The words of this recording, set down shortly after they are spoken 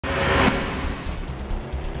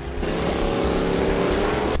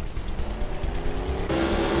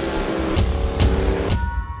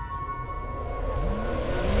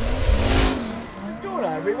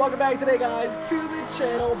welcome back today, guys, to the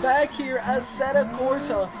channel. Back here, Assetto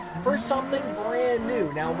Corsa for something brand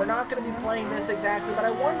new. Now, we're not going to be playing this exactly, but I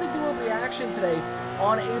wanted to do a reaction today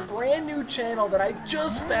on a brand new channel that I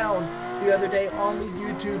just found the other day on the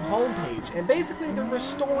YouTube homepage. And basically, they're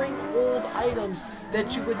restoring old items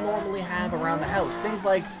that you would normally have around the house. Things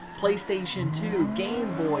like PlayStation 2,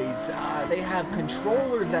 Game Boys, they have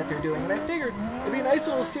controllers that they're doing, and I figured it'd be a nice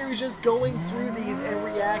little series just going through these and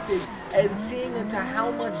reacting and seeing into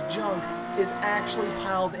how much junk is actually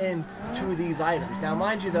piled in to these items. Now,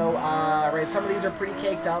 mind you though, right, some of these are pretty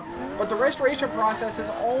caked up, but the restoration process is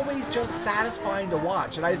always just satisfying to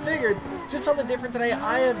watch, and I figured just something different today.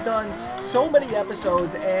 I have done so many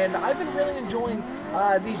episodes, and I've been really enjoying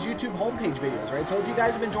these YouTube homepage videos, right? So if you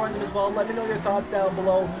guys have been enjoying them as well, let me know your thoughts down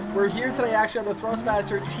below. We're here today actually on the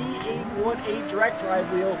Thrustmaster T818 direct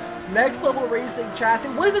drive wheel, next level racing chassis.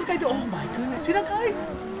 What does this guy do? Oh my goodness, see that guy?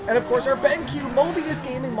 And of course our BENQ MOBIUZ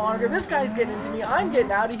gaming monitor. This guy's getting into me. I'm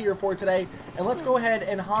getting out of here for today, and let's go ahead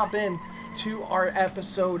and hop in to our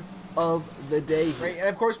episode of the day. Right, and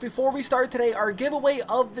of course, before we start today, our giveaway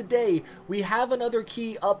of the day, we have another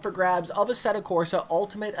key up for grabs of Assetto Corsa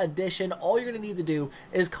Ultimate Edition. All you're going to need to do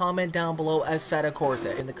is comment down below Assetto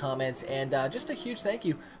Corsa in the comments, and just a huge thank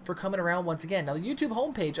you for coming around once again. Now, the YouTube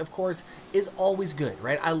homepage, of course, is always good,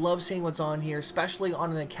 right? I love seeing what's on here, especially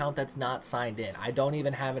on an account that's not signed in. I don't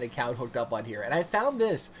even have an account hooked up on here, and I found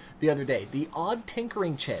this the other day, the Odd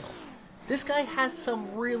Tinkering channel. This guy has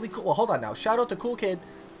some really cool, well, hold on now, shout out to Cool Kid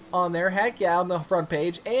on there, heck yeah, on the front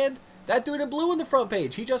page, and that dude in blue on the front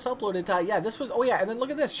page, he just uploaded, yeah, this was, oh yeah, and then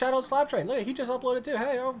look at this, shout out SLAPTrain, look, he just uploaded too,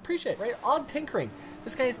 hey, I appreciate it, right? Odd Tinkering,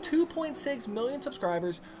 this guy has 2.6 million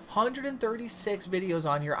subscribers, 136 videos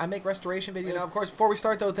on here. I make restoration videos. Now, of course, before we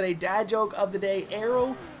start though today, dad joke of the day,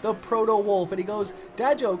 Arrow the Proto Wolf, and he goes,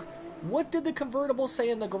 dad joke, what did the convertible say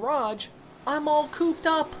in the garage? I'm all cooped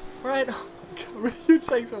up, right? Huge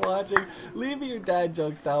thanks for watching. Leave me your dad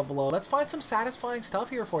jokes down below. Let's find some satisfying stuff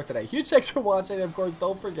here for today. Huge thanks for watching, and of course,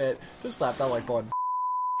 don't forget to slap that like button.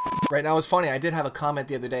 Right, now it's funny, I did have a comment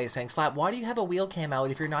the other day saying, Slap, why do you have a wheel cam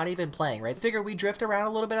out if you're not even playing, right? Figure we drift around a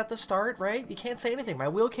little bit at the start, right? You can't say anything. My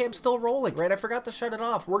wheel cam's still rolling, right? I forgot to shut it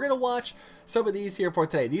off. We're gonna watch some of these here for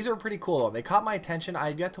today. These are pretty cool. They caught my attention.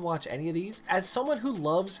 I've yet to watch any of these. As someone who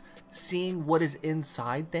loves seeing what is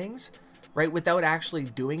inside things, right, without actually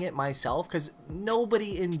doing it myself, because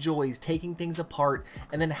nobody enjoys taking things apart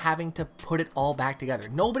and then having to put it all back together.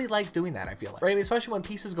 Nobody likes doing that, I feel like, right? I mean, especially when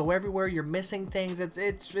pieces go everywhere, you're missing things.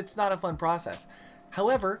 It's not a fun process.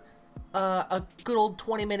 However, a good old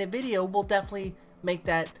 20-minute video will definitely make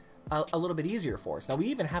that a little bit easier for us. Now, we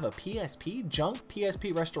even have a PSP, junk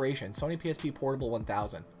PSP restoration, Sony PSP Portable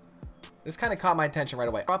 1000. This kind of caught my attention right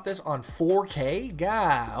away. Drop this on 4K?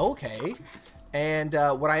 Yeah, okay. And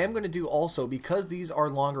what I am going to do also, because these are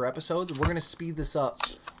longer episodes, we're going to speed this up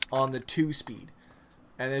on the 2-speed.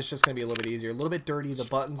 And it's just going to be a little bit easier. A little bit dirty. The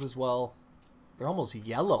buttons as well. They're almost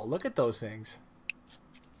yellow. Look at those things.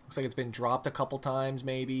 Looks like it's been dropped a couple times,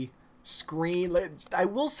 maybe. Screen. I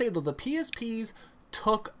will say, though, the PSPs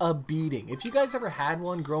took a beating. If you guys ever had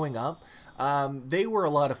one growing up, they were a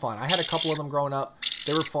lot of fun. I had a couple of them growing up.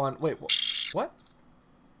 They were fun. Wait, what?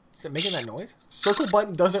 Is it making that noise? Circle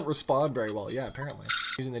button doesn't respond very well. Yeah, apparently.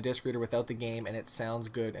 Using the disc reader without the game, and it sounds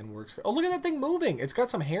good and works. Oh, look at that thing moving. It's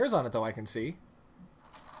got some hairs on it, though, I can see.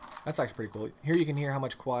 That's actually pretty cool. Here you can hear how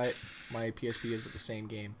much quiet my PSP is with the same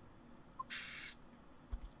game.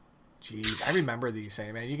 Jeez, I remember these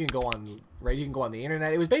things, man. You can go on, right? You can go on the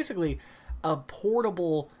internet. It was basically a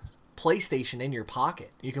portable PlayStation in your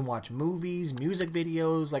pocket. You can watch movies, music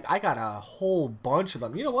videos. Like, I got a whole bunch of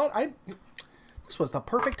them. You know what? This was the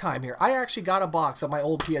perfect time here. I actually got a box of my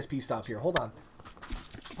old PSP stuff here. Hold on.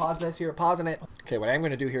 Pause this here. Pausing it. Okay, what I'm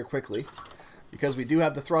going to do here quickly, because we do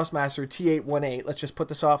have the Thrustmaster T818. Let's just put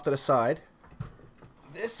this off to the side.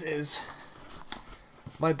 This is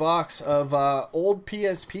my box of old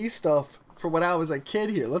PSP stuff for when I was a kid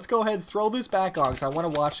here. Let's go ahead and throw this back on, because I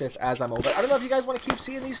want to watch this as I'm open. I don't know if you guys want to keep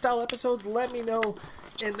seeing these style episodes. Let me know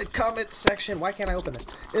in the comment section. Why can't I open this?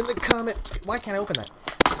 Why can't I open that?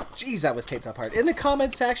 Jeez, that was taped up hard. In the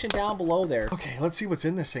comment section down below there. Okay, let's see what's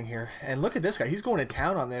in this thing here. And look at this guy. He's going to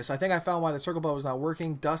town on this. I think I found why the circle button was not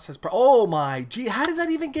working. Dust has... Oh my gee, how does that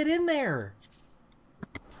even get in there?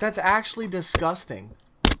 That's actually disgusting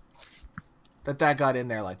that got in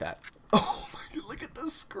there like that. Oh my god, look at the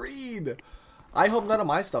screen. I hope none of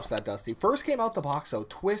my stuff's that dusty. First came out the box though.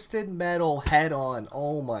 Twisted Metal Head On.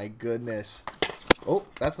 Oh my goodness. Oh,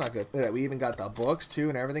 that's not good. Look at that. We even got the books too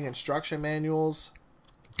and everything. Instruction manuals.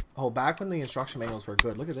 Oh, back when the instruction manuals were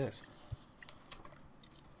good. Look at this.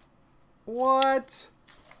 What?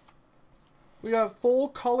 We got full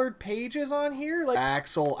colored pages on here. Like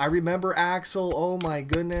Axel. I remember Axel. Oh my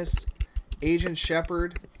goodness. Agent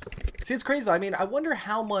Shepard. See, it's crazy though. I mean, I wonder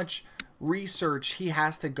how much research he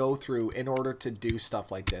has to go through in order to do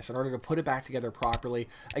stuff like this, in order to put it back together properly.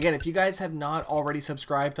 Again, if you guys have not already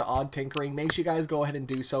subscribed to Odd Tinkering, make sure you guys go ahead and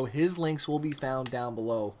do so. His links will be found down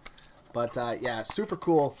below. But yeah, super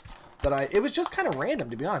cool that it was just kind of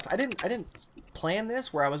random, to be honest. I didn't plan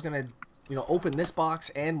this where I was gonna, you know, open this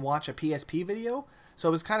box and watch a PSP video. So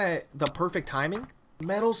it was kind of the perfect timing.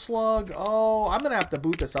 Metal Slug. Oh, I'm gonna have to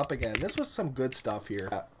boot this up again. This was some good stuff here.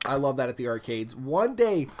 I love that at the arcades. One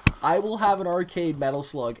day I will have an arcade Metal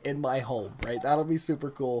Slug in my home, right? That'll be super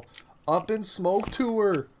cool. Up in Smoke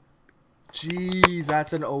Tour. Jeez,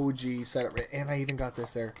 that's an OG setup. And I even got this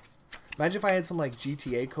there. Imagine if I had some like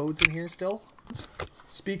GTA codes in here still.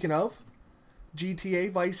 Speaking of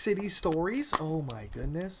GTA Vice City Stories. Oh my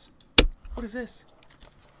goodness. What is this?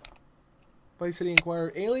 Vice City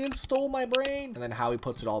Inquirer. Alien stole my brain. And then how he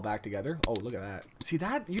puts it all back together. Oh, look at that. See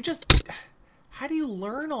that? You just... How do you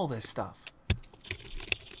learn all this stuff?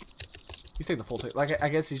 He's taking the full... Like, I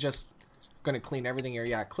guess he's just going to clean everything here.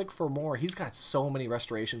 Yeah, click for more. He's got so many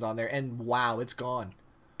restorations on there. And wow, it's gone.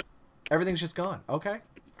 Everything's just gone. Okay.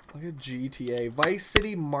 Look at GTA. Vice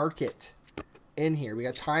City Market. In here. We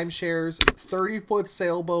got timeshares. 30-foot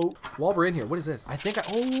sailboat. While we're in here, what is this? I think I...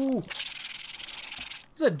 Oh!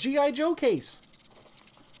 It's a G.I. Joe case.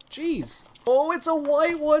 Jeez. Oh, it's a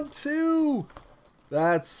white one too.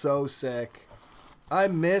 That's so sick. I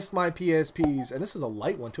missed my PSPs. And this is a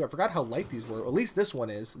light one too. I forgot how light these were. At least this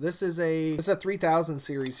one is. This is a 3000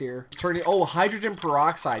 series here. Turning. Oh, hydrogen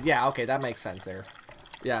peroxide. Yeah, okay, that makes sense there.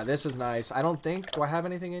 Yeah, this is nice. I don't think... Do I have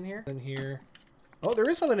anything in here? In here. Oh, there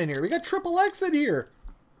is something in here. We got Triple X in here.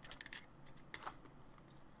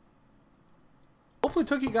 Hopefully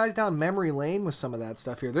took you guys down memory lane with some of that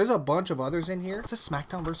stuff here. There's a bunch of others in here. Is this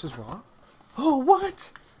SmackDown versus Raw? Oh,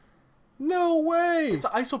 what? No way. It's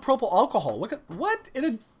isopropyl alcohol. Look at... What?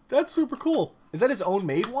 That's super cool. Is that his own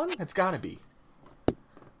made one? It's gotta be.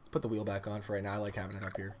 Let's put the wheel back on for right now. I like having it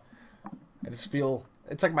up here. I just feel...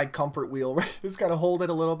 It's like my comfort wheel, right? Just gotta hold it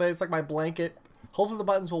a little bit. It's like my blanket. Hopefully the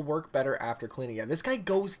buttons will work better after cleaning it. This guy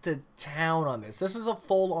goes to town on this. This is a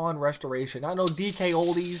full-on restoration. I know DK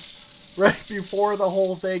Oldies... Right before the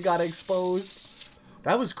whole thing got exposed.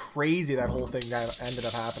 That was crazy, that whole thing that ended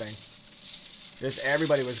up happening. Just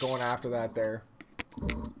everybody was going after that there.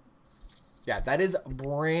 Yeah, that is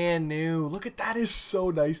brand new. Look at that. Is so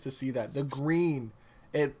nice to see that. The green.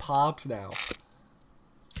 It pops now.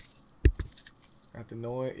 Got the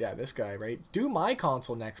noise. Yeah, this guy, right? Do my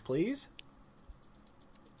console next, please.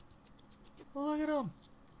 Look at him.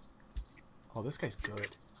 Oh, this guy's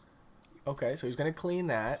good. Okay, so he's going to clean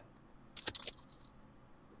that.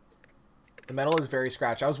 The metal is very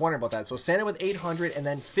scratched. I was wondering about that. So sand it with 800 and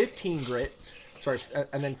then 15 grit. Sorry,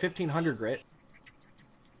 and then 1500 grit.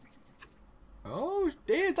 Oh,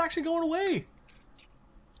 damn, it's actually going away.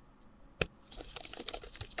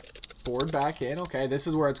 Board back in. Okay, this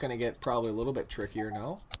is where it's going to get probably a little bit trickier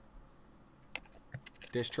now.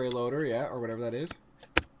 Dish tray loader, yeah, or whatever that is.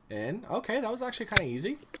 In. Okay, that was actually kind of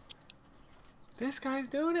easy. This guy's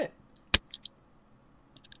doing it.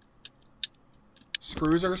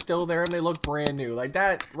 Screws are still there and they look brand new. Like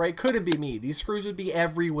that, right? Couldn't be me. These screws would be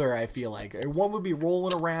everywhere, I feel like. One would be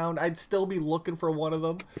rolling around. I'd still be looking for one of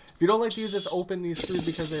them. If you don't like to use this, open these screws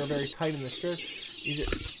because they are very tight in the strip.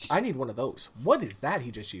 I need one of those. What is that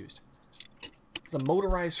he just used? It's a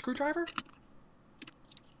motorized screwdriver?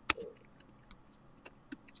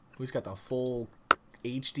 He's got the full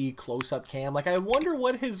HD close-up cam. Like, I wonder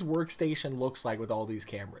what his workstation looks like with all these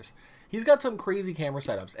cameras. He's got some crazy camera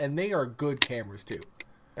setups, and they are good cameras too.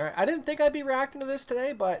 All right, I didn't think I'd be reacting to this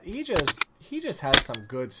today, but he just has some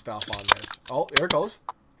good stuff on this. Oh, there it goes.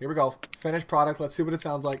 Here we go. Finished product. Let's see what it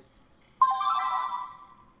sounds like.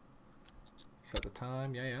 Set the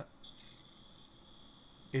time. Yeah, yeah.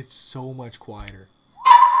 It's so much quieter.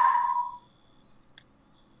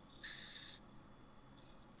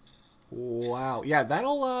 Wow. Yeah,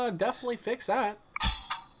 that'll definitely fix that.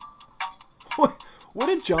 What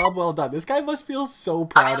a job well done. This guy must feel so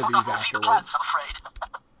proud of these afterwards.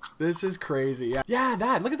 This is crazy. Yeah. Yeah,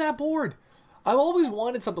 that. Look at that board. I've always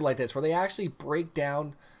wanted something like this where they actually break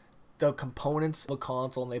down the components of a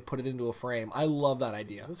console and they put it into a frame. I love that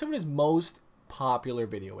idea. Let's see what his most popular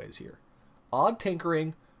video is here. Odd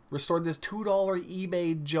Tinkering restored this $2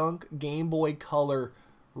 eBay junk Game Boy Color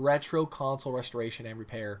retro console restoration and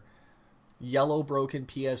repair. Yellow broken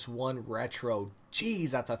PS1 retro.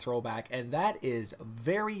 Jeez, that's a throwback. And that is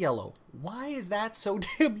very yellow. Why is that so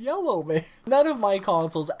damn yellow, man? None of my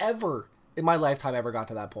consoles ever in my lifetime ever got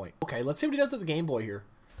to that point. Okay, let's see what he does with the Game Boy here.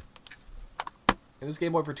 And this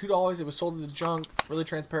Game Boy for $2, it was sold in the junk. Really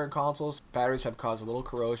transparent consoles. Batteries have caused a little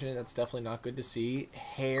corrosion. That's definitely not good to see.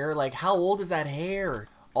 Hair, like how old is that hair?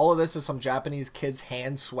 All of this is some Japanese kid's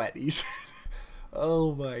hand sweat.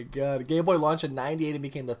 Oh my god. Game Boy launched in '98 and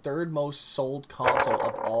became the 3rd most sold console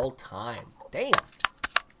of all time. Damn.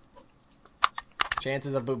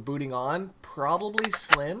 Chances of booting on, probably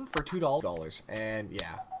slim for $2. And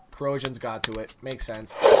yeah, corrosion's got to it. Makes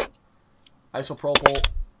sense. Isopropyl.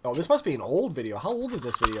 Oh, this must be an old video. How old is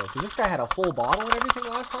this video? Because this guy had a full bottle and everything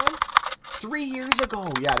last time? 3 years ago.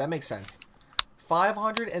 Yeah, that makes sense.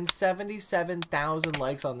 577,000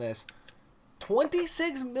 likes on this.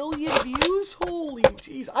 26 million views? Holy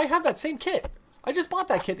jeez. I have that same kit. I just bought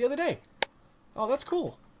that kit the other day. Oh, that's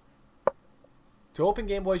cool. To open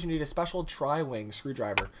Game Boys, you need a special tri-wing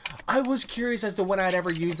screwdriver. I was curious as to when I'd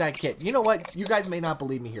ever use that kit. You know what? You guys may not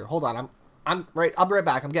believe me here. Hold on. I'll be right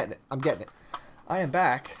back. I'm getting it. I am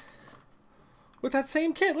back with that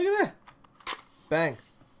same kit. Look at that. Bang.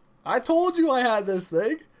 I told you I had this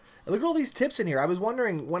thing. And look at all these tips in here. I was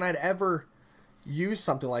wondering when I'd ever use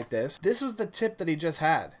something like this. This was the tip that he just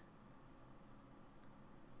had.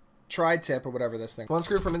 Tri-tip or whatever this thing. One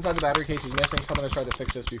screw from inside the battery case is missing. Someone has tried to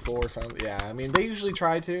fix this before. So yeah, I mean, they usually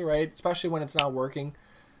try to, right? Especially when it's not working.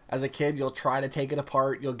 As a kid, you'll try to take it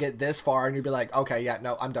apart. You'll get this far and you'll be like, okay, yeah,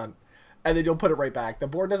 no, I'm done. And then you'll put it right back. The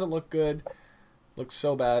board doesn't look good. Looks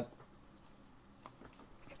so bad.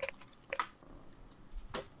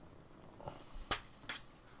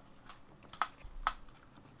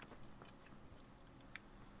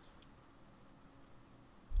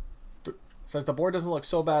 Says the board doesn't look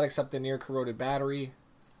so bad except the near corroded battery.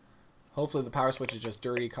 Hopefully the power switch is just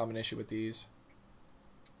dirty. Common issue with these.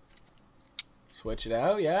 Switch it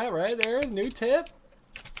out. Yeah, right there is new tip.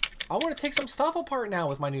 I want to take some stuff apart now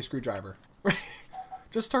with my new screwdriver.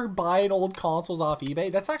 Just start buying old consoles off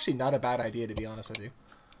eBay. That's actually not a bad idea, to be honest with you.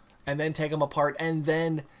 And then take them apart and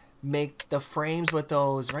then make the frames with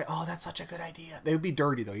those, right? Oh, that's such a good idea. They would be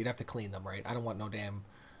dirty, though. You'd have to clean them, right? I don't want no damn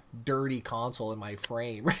dirty console in my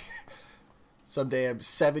frame. Some damn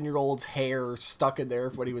 7-year-old's hair stuck in there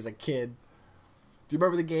when he was a kid. Do you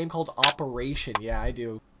remember the game called Operation? Yeah, I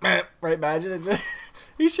do. Right, imagine it.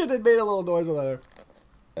 He should have made a little noise on there.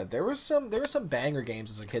 There was some banger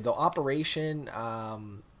games as a kid though. Operation.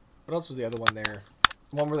 What else was the other one there?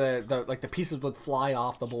 One where the pieces would fly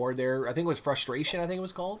off the board there. I think it was Frustration. I think it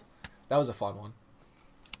was called. That was a fun one.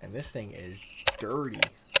 And this thing is dirty.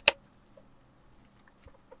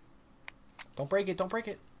 Don't break it. Don't break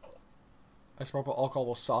it. Isopropyl alcohol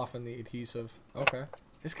will soften the adhesive. Okay.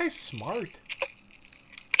 This guy's smart.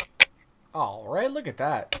 All right. Look at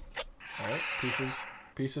that. All right.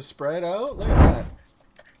 Pieces spread out. Look at that.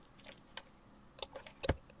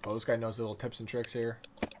 Oh, this guy knows the little tips and tricks here.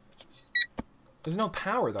 There's no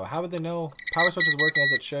power, though. How would they know? Power switch is working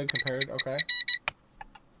as it should compared. Okay.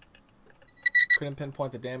 Couldn't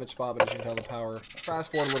pinpoint the damage spot, but as you can tell, the power.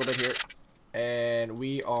 Fast forward a little bit here. And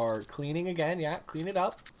we are cleaning again. Yeah, clean it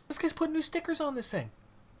up. This guy's putting new stickers on this thing.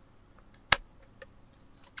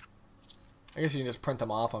 I guess you can just print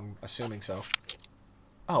them off, I'm assuming so.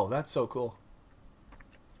 Oh, that's so cool.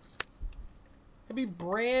 It'd be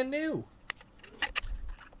brand new.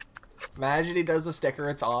 Imagine he does the sticker,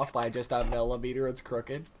 it's off by just a millimeter, it's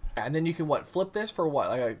crooked. And then you can, what, flip this for what,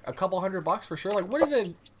 like a couple $100 for sure? Like, what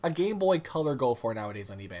does a Game Boy Color go for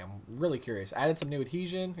nowadays on eBay? I'm really curious. Added some new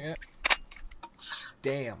adhesion, yeah.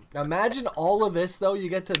 Damn. Now imagine all of this, though. You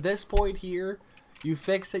get to this point here, you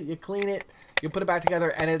fix it, you clean it, you put it back together,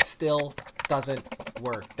 and it still doesn't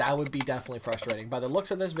work. That would be definitely frustrating. By the looks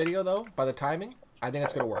of this video, though, by the timing, I think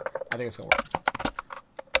it's going to work. I think it's going to work.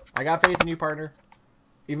 I got faith in you, partner.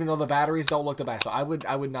 Even though the batteries don't look the best. So I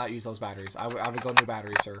would not use those batteries. I would go new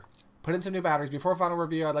batteries, sir. Put in some new batteries. Before final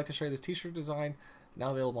review, I'd like to show you this t-shirt design.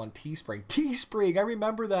 Now available on Teespring. Teespring! I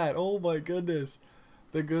remember that. Oh my goodness.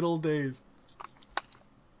 The good old days.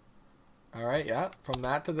 Alright, yeah. From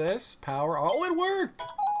that to this. Power. Oh, it worked!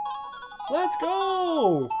 Let's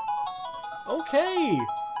go! Okay.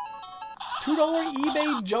 $2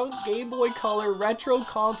 eBay junk Game Boy Color retro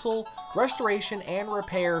console restoration and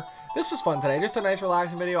repair. This was fun today. Just a nice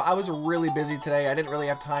relaxing video. I was really busy today. I didn't really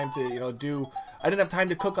have time to, I didn't have time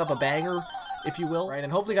to cook up a banger, if you will. Right,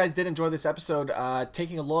 and hopefully you guys did enjoy this episode,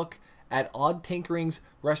 taking a look at Odd Tinkering's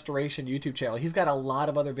restoration YouTube channel. He's got a lot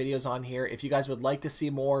of other videos on here. If you guys would like to see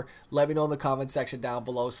more, let me know in the comment section down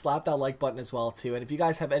below. Slap that like button as well, too. And if you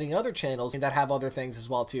guys have any other channels that have other things as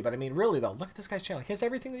well, too. But I mean, really, though, look at this guy's channel. He has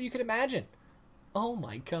everything that you could imagine. Oh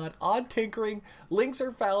my god, odd tinkering. Links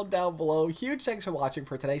are found down below. Huge thanks for watching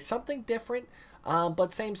for today. Something different,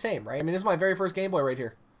 but same, right? I mean, this is my very first Game Boy right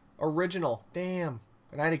here. Original. Damn.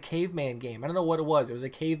 And I had a caveman game. I don't know what it was. It was a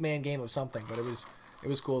caveman game of something, but it was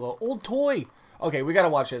cool though. Old toy. Okay, we gotta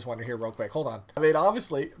watch this one here real quick. Hold on. I mean,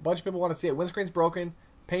 obviously, a bunch of people want to see it. Windscreen's broken.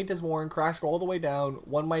 Paint is worn. Cracks go all the way down.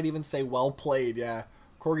 One might even say well played. Yeah.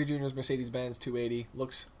 Corgi Jr.'s Mercedes-Benz 280.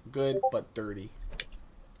 Looks good, but dirty.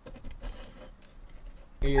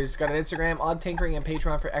 He's got an Instagram, Odd Tinkering, and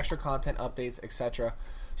Patreon for extra content, updates, etc.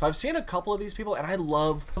 So I've seen a couple of these people, and I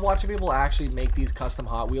love watching people actually make these custom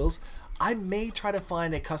Hot Wheels. I may try to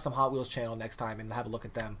find a custom Hot Wheels channel next time and have a look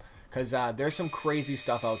at them, because there's some crazy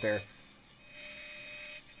stuff out there.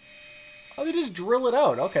 Oh, they just drill it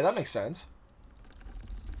out. Okay, that makes sense.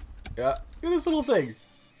 Yeah, look at this little thing.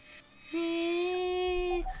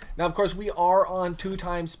 Now, of course, we are on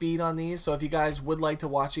 2x speed on these, so if you guys would like to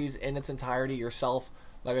watch these in its entirety yourself,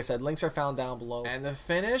 like I said, links are found down below. And the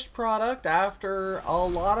finished product after a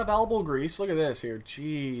lot of elbow grease. Look at this here.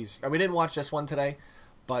 Jeez. We didn't watch this one today,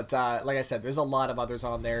 but like I said, there's a lot of others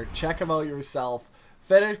on there. Check them out yourself.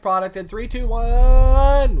 Finished product in 3, 2,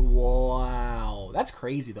 1. Wow. That's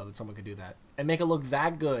crazy, though, that someone could do that and make it look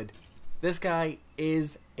that good. This guy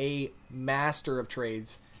is a master of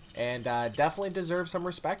trades. And definitely deserves some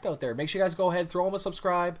respect out there. Make sure you guys go ahead, throw him a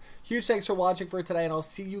subscribe. Huge thanks for watching for today, and I'll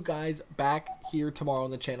see you guys back here tomorrow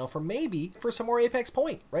on the channel for some more Apex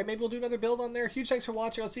Point, right? Maybe we'll do another build on there. Huge thanks for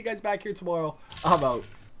watching. I'll see you guys back here tomorrow. I'm out.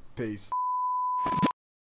 Peace.